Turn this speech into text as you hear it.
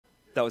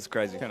That was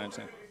crazy. Can't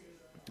understand.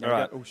 All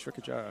right. Oh,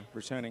 Sriks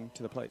returning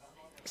to the plate.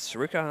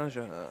 Sriks.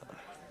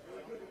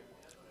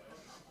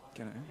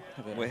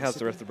 Wait, how's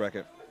the rest of the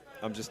bracket?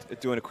 I'm just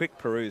doing a quick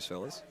peruse,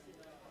 fellas.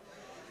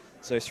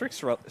 So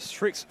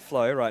Sriks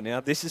flow right now.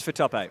 This is for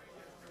top 8.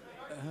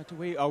 Do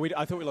we? Oh,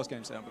 I thought we lost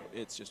game sound, but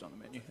it's just on the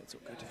menu. It's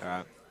all good. All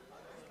right.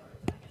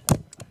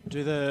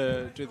 Do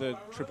the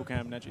triple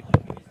cam, Neji.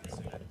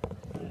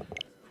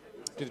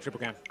 Do the triple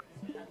cam.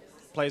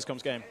 Players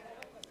comms game.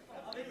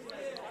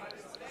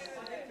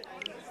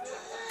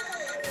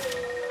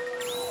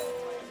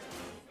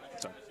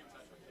 Sorry.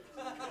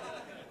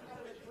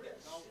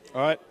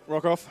 All right,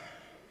 rock off.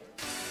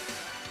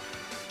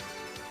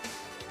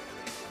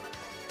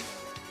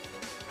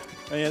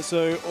 Oh, yeah,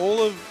 so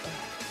all of...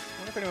 I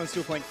wonder if anyone's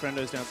still playing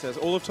Friendos downstairs.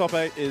 All of top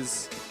 8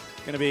 is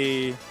going to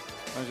be...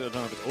 I don't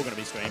know if it's all going to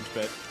be streamed,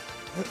 but...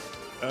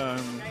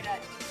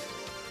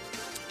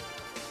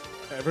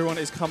 everyone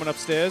is coming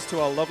upstairs to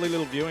our lovely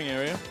little viewing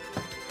area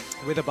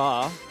with a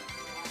bar.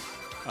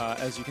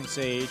 As you can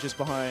see, just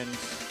behind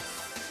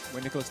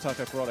where Nicholas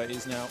Taco Perrotta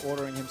is now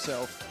ordering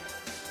himself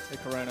a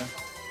Corona.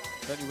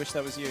 Don't you wish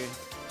that was you?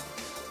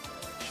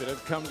 Should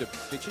have come to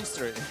Bitches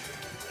 3.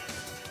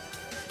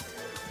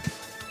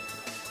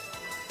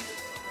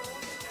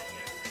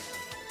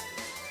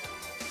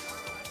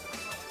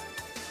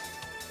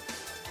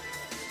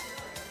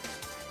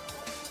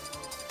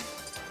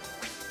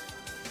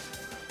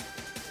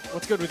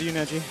 What's good with you,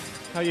 Neji?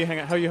 How are you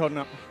hanging? How are you holding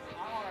up?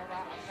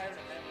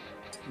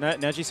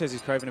 Neji says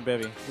he's craving a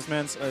bevy. This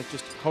man's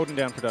just holding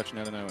down production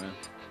out of nowhere.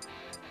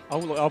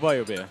 I'll buy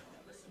you a beer.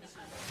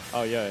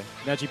 Oh, yeah.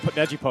 Neji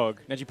Pog.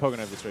 Neji pogging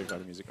over the Street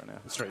Fighter music right now.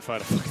 The Street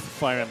Fighter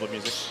Fire Emblem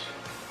music.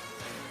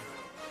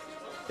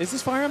 Is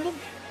this Fire Emblem?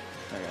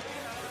 Okay.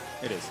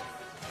 It is.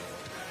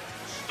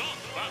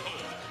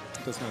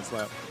 It does not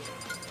slap.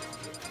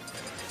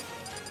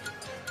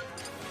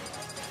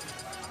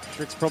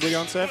 Sriks probably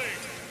going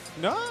safe.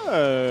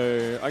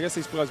 No! I guess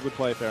these guys would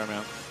play a fair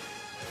amount.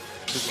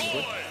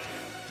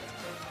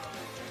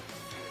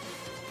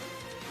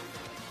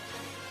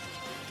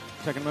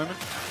 Second moment.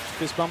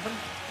 Fist bumping.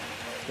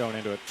 Going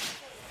into it.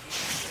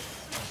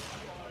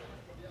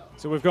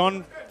 So we've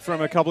gone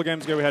from a couple of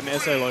games ago we had an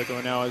SA local,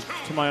 and now,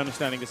 to my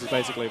understanding, this is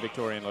basically a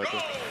Victorian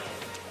local.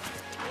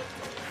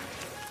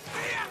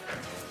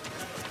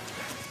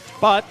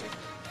 But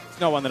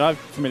it's not one that I'm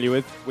familiar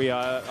with. We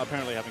are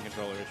apparently having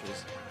controller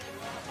issues,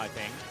 I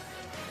think.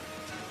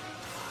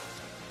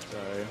 So,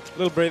 a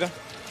little breather.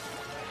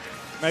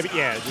 Maybe,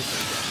 yeah,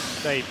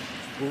 we're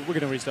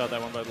going to restart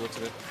that one by the looks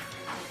of it.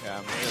 There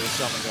was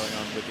something going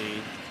on with the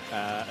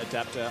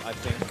adapter, I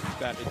think,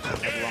 that it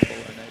didn't have rumble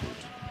enabled.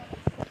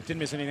 Didn't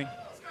miss anything.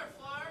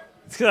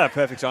 It's got that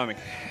perfect timing.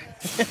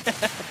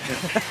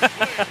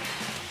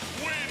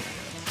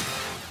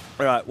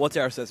 All right, what's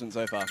our assessment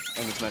so far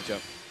on this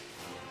matchup?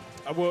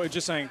 Well,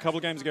 just saying, a couple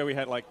of games ago we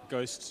had like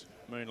Ghost,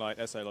 Moonlight,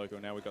 SA local,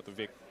 now we've got the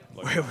Vic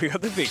local. We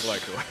got the Vic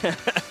local.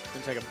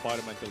 Can take a bite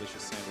of my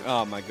delicious sandwich.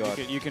 Oh my god!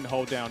 You can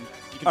hold down.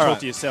 You can talk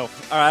to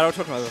yourself. All right, I'll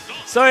talk to myself.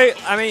 So,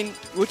 I mean,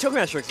 we're talking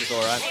about Sriks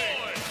before, right?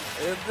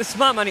 The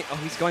smart money. Oh,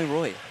 he's going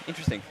Roy.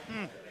 Interesting.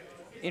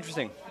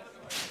 Interesting.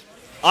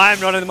 I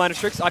am not in the mind of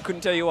Sriks. I couldn't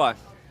tell you why,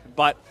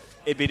 but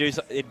it'd be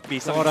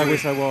something. God, I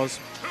wish I was.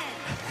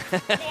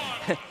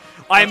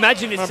 I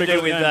imagine it's to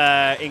do with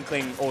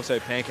Inkling also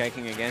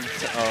pancaking again,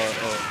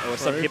 or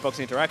some hitbox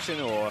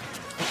interaction, or.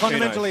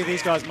 Fundamentally,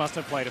 these guys must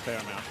have played a fair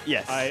amount.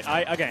 Yes.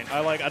 I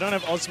don't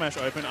have Oz Smash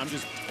open. I'm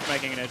just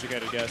making an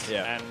educated guess.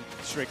 Yeah. And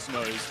Sriks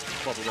knows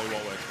probably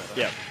what works better.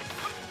 Yeah.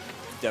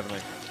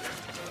 Definitely.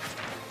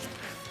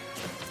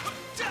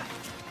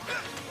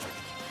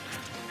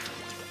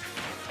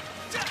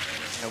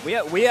 And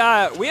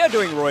we are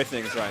doing Roy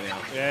things right now.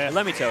 Yeah.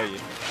 Let me tell you.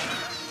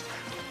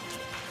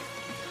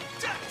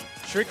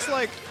 Sriks,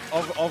 like,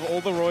 of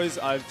all the Roys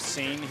I've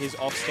seen, his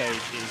offstage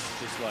is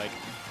just like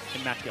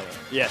immaculate.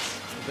 Yes.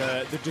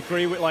 The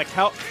degree with like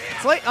how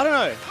it's like, I don't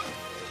know.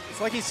 It's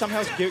like he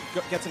somehow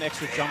gets an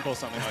extra jump or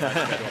something like that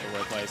compared to other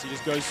Roy players. He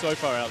just goes so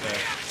far out there.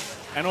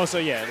 And also,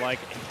 yeah, like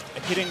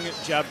hitting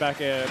jab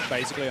back air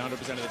basically 100%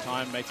 of the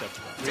time makes a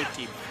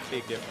pretty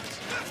big difference.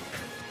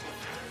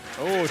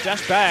 Oh,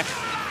 dash back.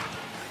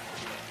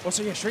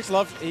 Also, yeah, Sriks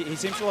he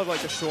seems to love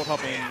like the short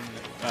hopping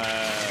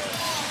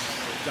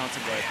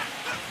dancing blade.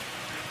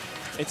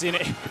 It's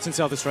in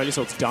South Australia,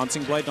 so it's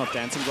Dancing Blade, not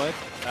Dancing Blade.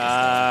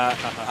 I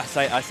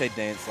say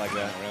dance like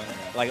that,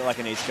 really. Like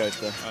an East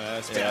Coaster. I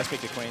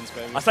speak to Queens,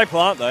 baby. I say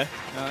plant though.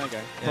 Oh,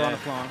 okay. Yeah.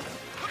 Plant.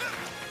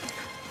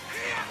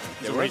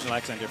 There's regional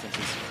accent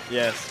differences.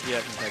 Yes.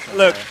 Yeah.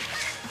 Look.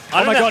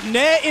 Oh my God,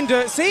 Nair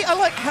into. See, I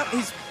like how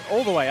he's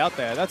all the way out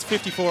there. That's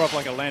 54 off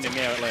like a landing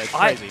Nair at It's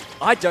crazy.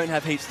 I don't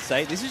have heaps to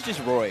say. This is just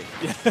Roy.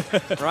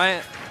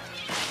 Right?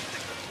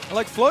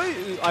 Like Flo,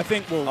 I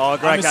think. Well,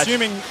 I'm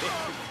assuming.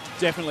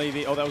 Definitely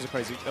that was a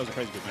crazy good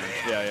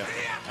match. Yeah.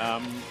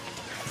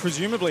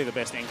 Presumably the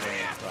best Inkling,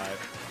 right?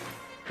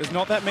 There's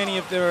not that many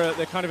they're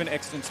kind of an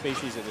extant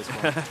species at this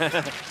point.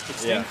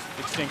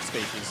 Extinct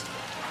species.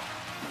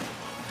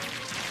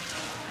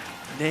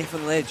 Knee for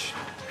the ledge.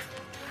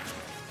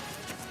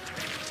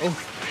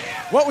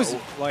 What was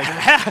like?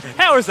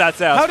 How is that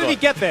sound? How did he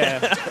get there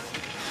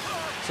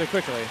so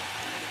quickly?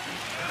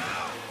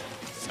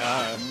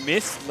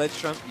 Miss ledge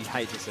trump. You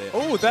hate to see it.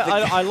 Oh, that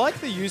I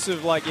like the use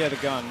of like the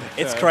gun.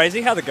 It's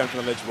crazy how the gun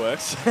from the ledge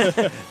works.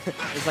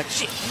 It's like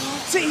shit.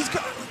 See, he's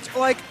got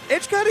like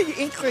edge guarding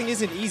Inkling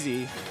isn't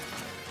easy,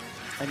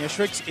 and your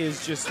Sriks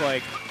is just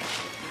like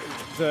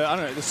I don't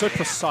know. They're so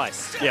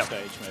precise. Yep.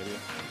 Stage maybe.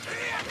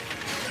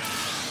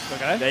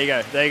 Okay. There you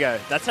go. There you go.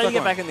 That's how you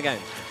get back in the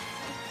game.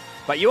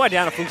 But you are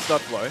down a full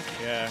stock flow.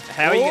 Yeah.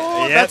 How are you?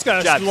 Oh, Yeah, that's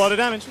got jabs. a lot of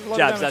damage.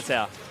 Jabs. That's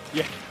how.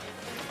 Yeah.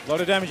 A lot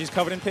of damage. He's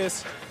covered in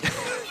piss.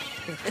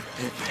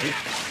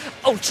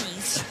 Oh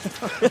jeez.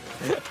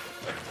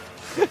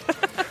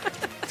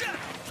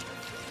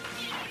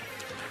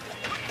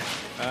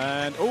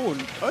 And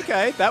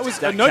okay, that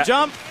was no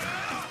jump.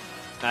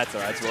 That's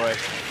alright, it's Roy.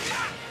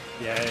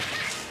 Yeah.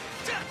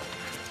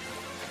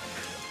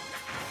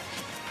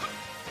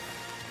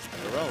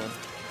 We're rolling.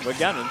 We're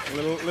gunning. A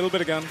little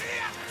bit of gun.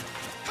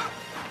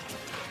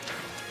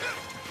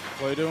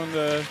 We're doing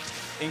the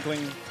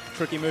Inkling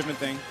tricky movement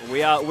thing.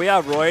 We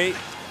are Roy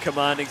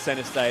commanding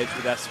center stage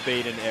with our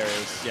speed and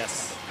aerials.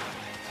 Yes.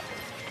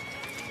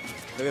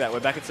 Look at that, we're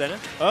back at center.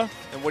 Oh.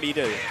 And what do you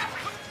do?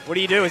 What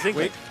do you do? Is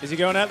he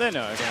going out there?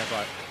 No, okay,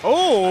 fight.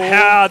 Oh!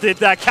 How did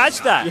that catch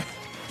that? Yeah.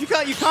 You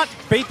can't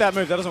beat that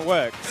move. That doesn't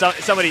work.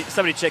 Somebody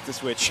check the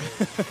switch.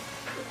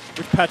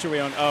 Which patch are we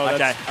on? Oh,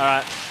 okay, all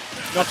right.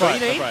 Not what you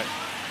need. Not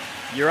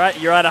right.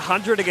 You're at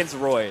 100 against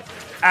Roy.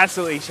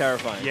 Absolutely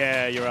terrifying.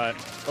 Yeah, you're right.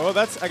 Oh,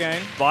 that's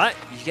again. But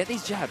you get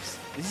these jabs.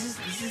 This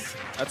is.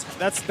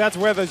 That's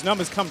where those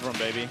numbers come from,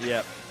 baby.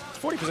 Yep.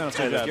 40% of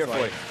two jabs. You're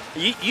like.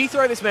 you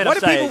throw this man off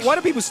stage. Why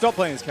do people stop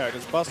playing this character?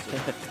 It's busted.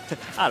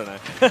 I don't know.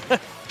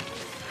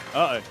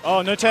 Uh-oh.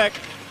 Oh, no tech.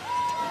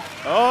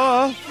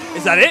 Oh.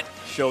 Is that it?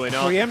 Surely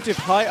not. Preemptive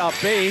high up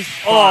B.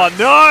 Oh,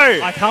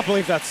 no! I can't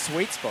believe that's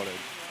sweet spotted.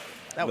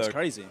 That was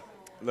crazy.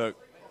 Look.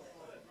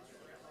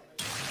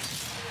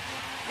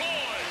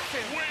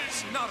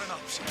 Not an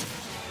option.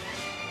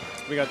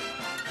 We got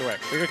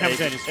correct. We got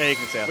commentators. Yeah, you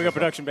can see. We got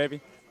production, baby.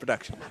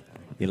 Production.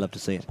 You love to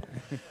see it.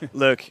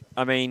 Look,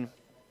 I mean,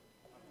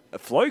 a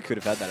Flo could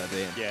have had that at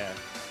the end. Yeah.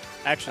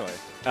 Actually.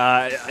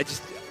 I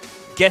just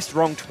guessed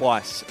wrong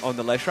twice on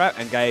the ledge trap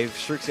and gave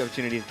Sriks the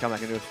opportunity to come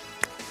back and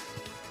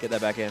get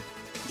that back in.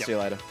 Yep. See you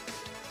later.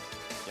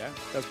 Yeah.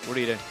 What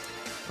do you do?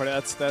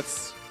 That's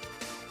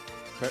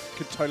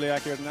totally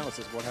accurate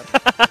analysis of what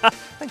happened.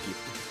 Thank you.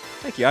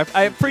 Thank you.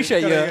 I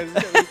appreciate you.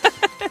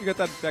 You got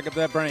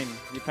that brain.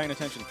 You're paying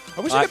attention.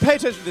 I wish I could pay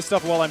attention to this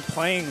stuff while I'm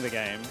playing the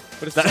game,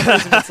 but for some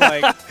reason it's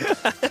like...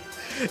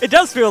 It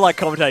does feel like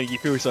commentating. You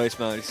feel so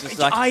smart. It's just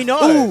like, I know.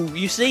 Oh,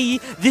 you see,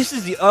 this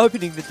is the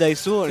opening that they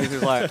saw. And it's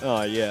just like,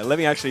 oh yeah, let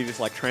me actually just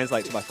like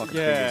translate to my fucking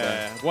fingers.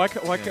 Yeah. Why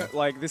can't,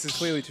 like, this is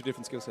clearly two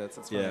different skill sets.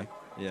 That's funny.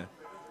 Yeah.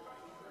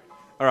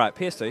 All right,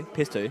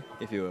 PS2,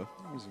 if you will.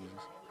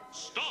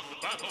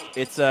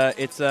 It's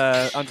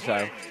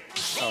Undertale.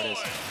 Oh, it is.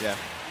 Yeah.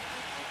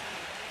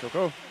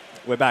 Cool.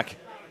 We're back.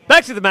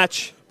 Back to the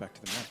match. Back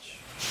to the match.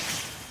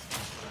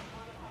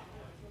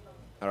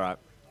 All right.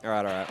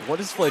 What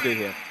does Flo do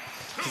here?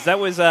 Because that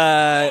was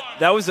a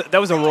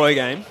Roy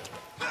game.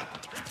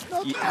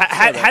 You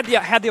had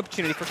the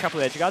opportunity for a couple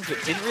of edge guards,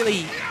 but didn't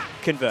really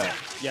convert.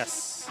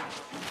 Yes.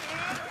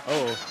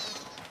 Oh.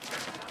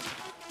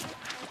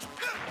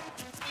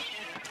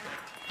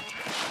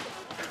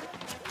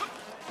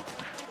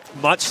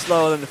 Much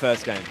slower than the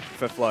first game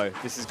for Flo.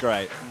 This is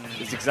great.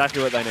 It's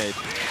exactly what they need.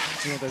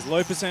 You want those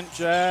low %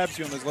 jabs,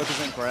 you want those low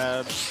 %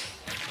 grabs.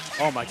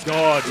 Oh my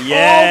god.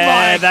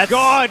 Yeah, oh my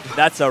god.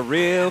 That's a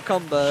real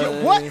combo.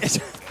 Yeah, what?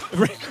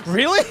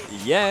 Really?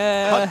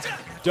 Yeah. Hot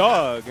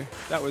dog.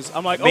 That was,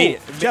 I'm like,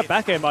 jab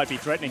back air might be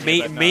threatening.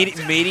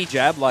 Meaty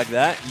jab like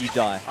that, you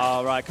die.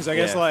 Oh, right, because I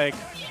guess like...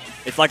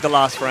 It's like the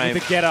last frame.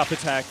 The get-up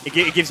attack. It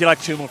gives you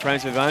like 2 more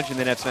frames of advantage and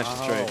then F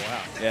smashes through. Oh,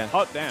 wow. Yeah.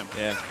 Hot damn.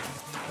 Yeah.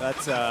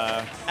 That's,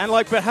 and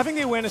like, but having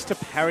the awareness to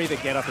parry the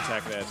get-up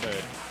attack there too.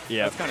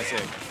 Yeah. That's kind of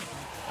sick.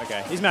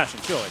 Okay, he's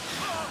mashing, surely.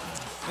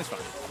 That's fine.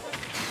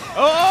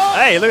 Oh!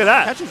 Hey, look at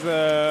that. Catches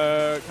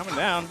the... coming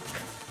down.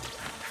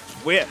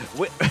 We're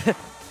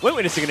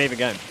witnessing an even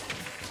game.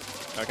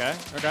 Okay.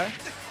 Got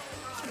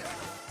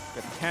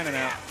the cannon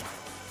out.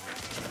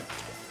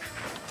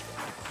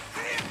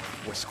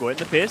 We're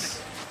squirting the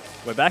piss.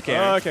 We're back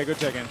here. Oh, okay, good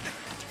check-in.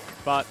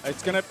 But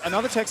it's going to...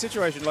 Another tech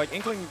situation, like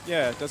Inkling,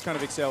 does kind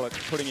of excel at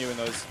putting you in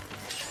those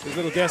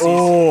little guesses.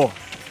 Oh!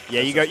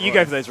 Yeah, you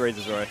go for those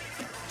reads, Roy.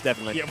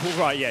 Definitely. Yeah, well,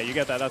 right, yeah, you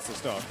get that. That's the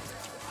stuff.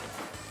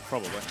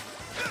 Probably.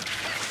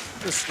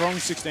 A strong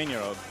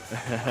 16-year-old.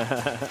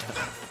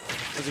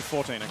 Was he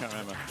 14? I can't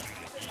remember.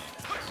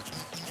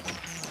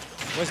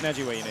 Where's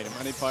Naji where you need him?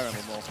 I need Fire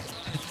Emblem more.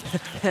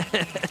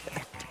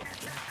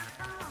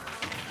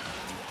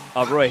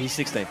 Oh, Roy, he's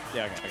 16.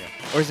 Yeah, okay.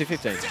 Or is he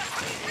 15?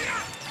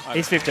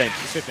 He's 15.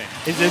 He's 15.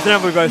 There's the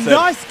number we both said.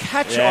 Nice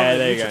catch on the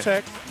there you neutral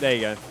tech. There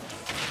you go.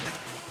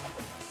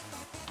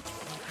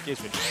 Here's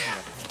 15.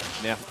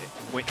 Now,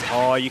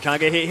 oh, you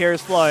can't get hit here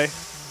as Flo.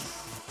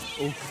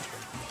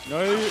 Oof.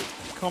 No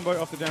combo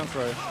off the down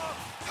throw.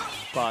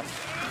 but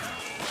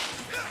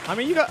I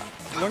mean, you got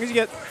as long as you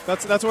get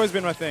that's always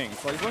been my thing.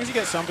 Like, as long as you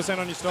get some %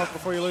 on your stock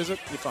before you lose it,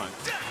 you're fine.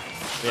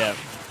 Yeah.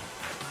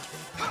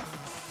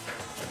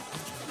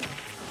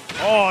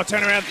 Oh,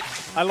 turn around!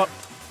 I love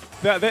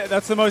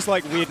that's the most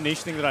like weird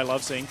niche thing that I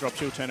love seeing. Drop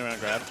shield, turn around,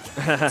 grab.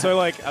 So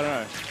like I don't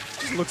know,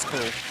 it looks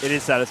cool. It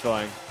is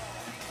satisfying.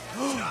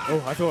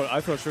 Oh, I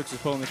thought Sriks was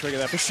pulling the trigger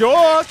there for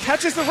sure.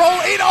 Catches the roll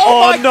in.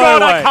 Oh my no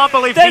god! way. I can't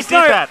believe he did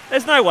that.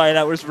 There's no way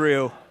that was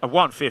real. A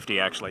 150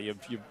 actually.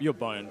 You're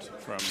boned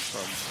from.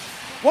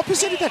 What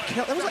percent did that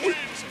count? That was like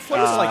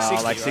like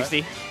 60. Like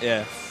 60. Right?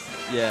 Yeah.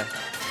 Yeah.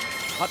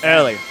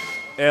 Early.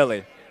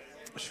 Early.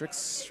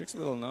 Sriks a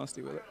little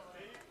nasty with it.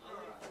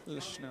 A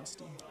little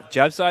nasty.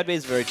 Jab side B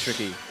is very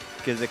tricky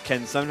because it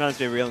can sometimes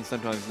be real and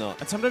sometimes not.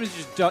 And sometimes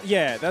it just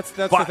yeah. That's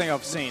the thing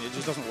I've seen. It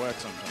just doesn't work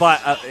sometimes.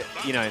 But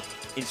you know,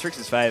 in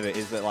Sriks' favor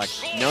is that like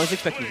no one's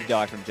expecting to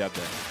die from jab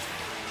there.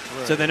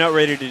 Right. So they're not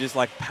ready to just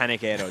like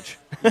panic air dodge.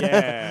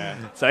 Yeah.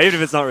 So even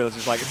if it's not real, it's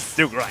just like it's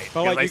still great.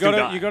 But like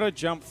you gotta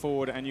jump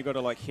forward and you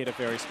gotta like hit a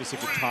very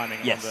specific timing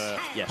on the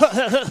Yes.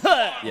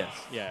 Yes.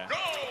 Yeah.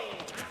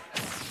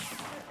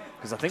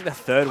 Because I think the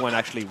third one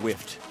actually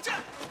whiffed.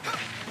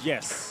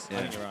 Yes. Yeah.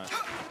 I think you're right.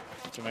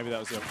 So maybe that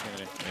was the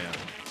opportunity. Yeah.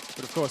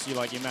 But of course you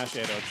mash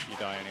air dodge, you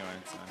die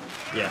anyway. So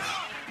Yes.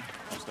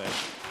 off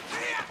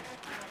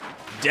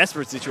stage.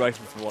 Desperate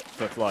situation for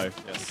Flow.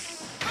 Yes.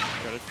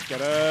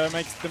 Gotta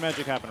make the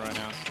magic happen right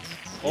now.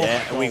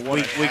 Yeah, oh and God,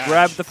 we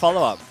grabbed the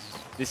follow-up.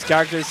 This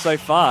character is so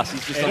fast.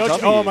 He's just on top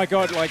of oh you. my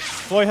god, like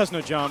Floy has no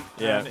jump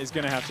and is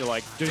gonna have to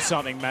like do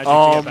something magic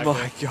Oh to get back my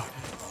there. god.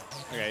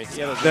 Okay,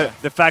 yeah,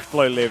 The fact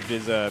Flow lived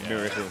is a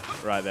miracle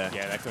right there.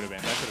 yeah, that could have been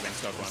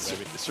stock one,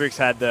 baby. Sriks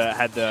had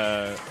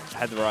the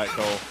right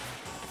call.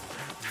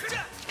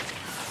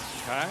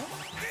 Okay.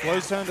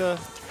 Flo's turn to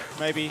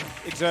maybe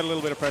exert a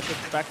little bit of pressure.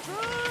 Back throw.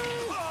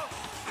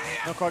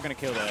 Not quite gonna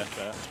kill there,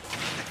 but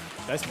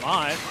that's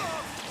mine.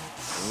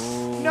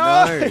 Ooh,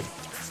 No!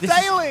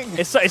 Failing!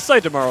 It's so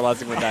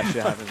demoralizing when that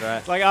shit happens, right?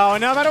 It's like, oh,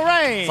 no matter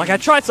range! It's like I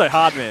tried so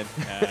hard, man.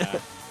 Yeah.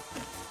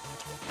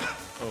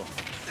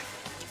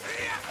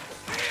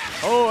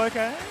 Oh,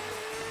 okay.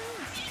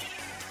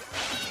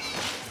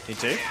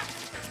 T2?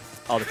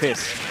 Oh, the piss.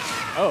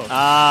 Oh.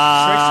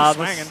 Ah, Sriks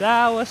the is swanging.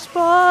 sour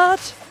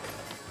spot.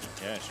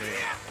 Yeah, sure.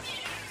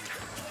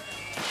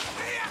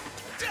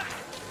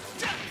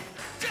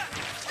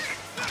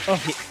 Oh,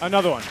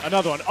 another one.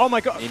 Oh my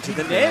god. Into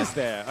the There's net.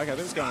 there. Okay, that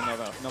was going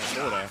another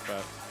floor there,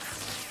 but.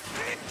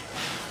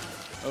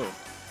 Oh.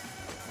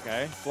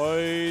 Okay.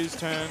 Flow's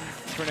turn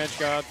for an edge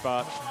guard,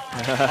 but.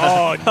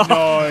 Oh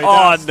no.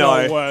 That's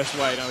the worst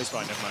way. No, he's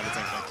fine. Never mind. It's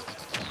Inkling.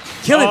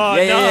 Kill him. Oh,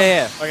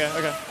 Yeah.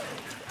 Okay.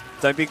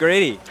 Don't be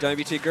greedy. Don't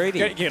be too greedy.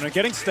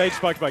 Getting stage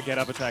spiked by get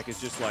up attack is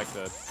just like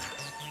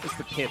it's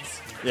the pits.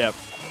 Yep.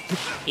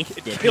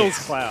 It kills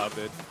Cloud,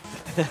 dude.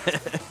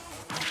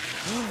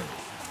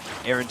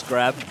 Aaron's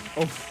grab.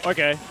 Oh,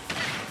 okay.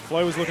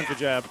 Flo was looking for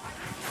jab.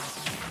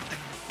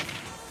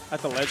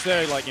 At the ledge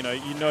there, like, you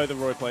know the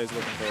Roy player's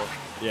looking for,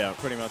 yeah,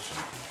 pretty much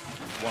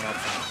one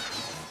option.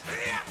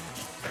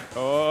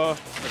 Oh,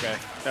 okay.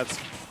 That's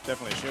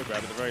definitely a shield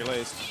grab at the very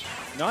least.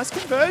 Nice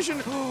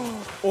conversion.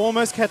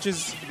 Almost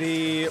catches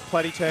the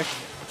Platty Tech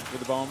with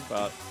the bomb,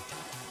 but...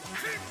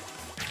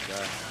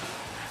 Okay.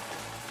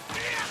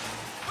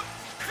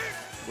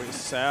 With a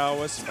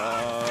sour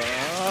spot.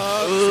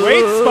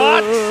 Sweet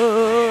spot!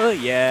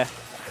 Yeah.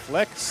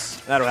 Flex.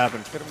 That'll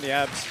happen. Hit him in the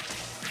abs.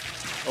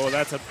 Oh,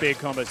 that's a big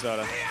combo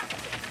starter.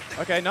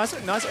 Okay, nice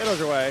air dodge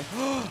away.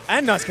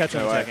 And nice catch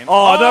on the second.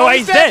 Oh, no way,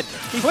 he's dead.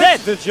 He's dead.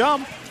 The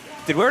jump.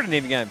 Dude, we're in an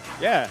even game.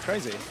 Yeah,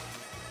 crazy.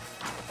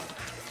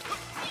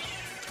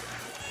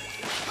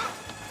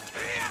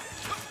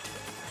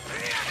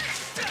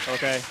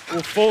 Okay.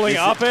 Ooh, falling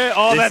up it.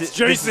 Oh, that's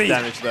juicy. This is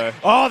damage, though.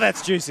 Oh,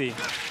 that's juicy.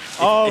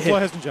 Oh, Flo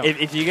has to jump.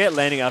 If you get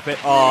landing up it,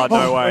 oh,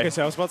 no way. Okay,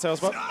 sail spot.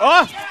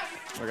 Oh!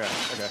 Okay.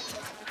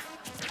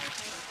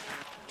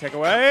 Take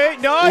away.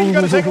 No, you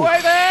got to take away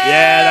there.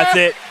 Yeah, that's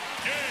it.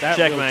 That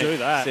Checkmate. will do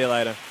that. See you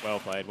later. Well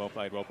played.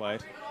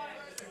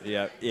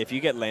 Yeah, if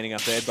you get landing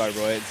up there by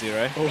Roy at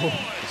 0,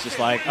 it's just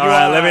like, You all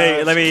right,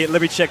 are-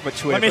 let me check my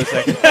Twitter for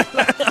a second.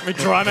 Let me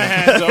dry my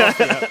hands off.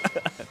 Yeah.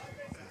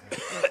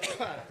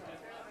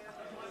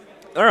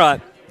 All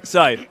right,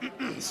 so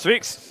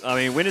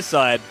Sriks, winner's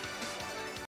side.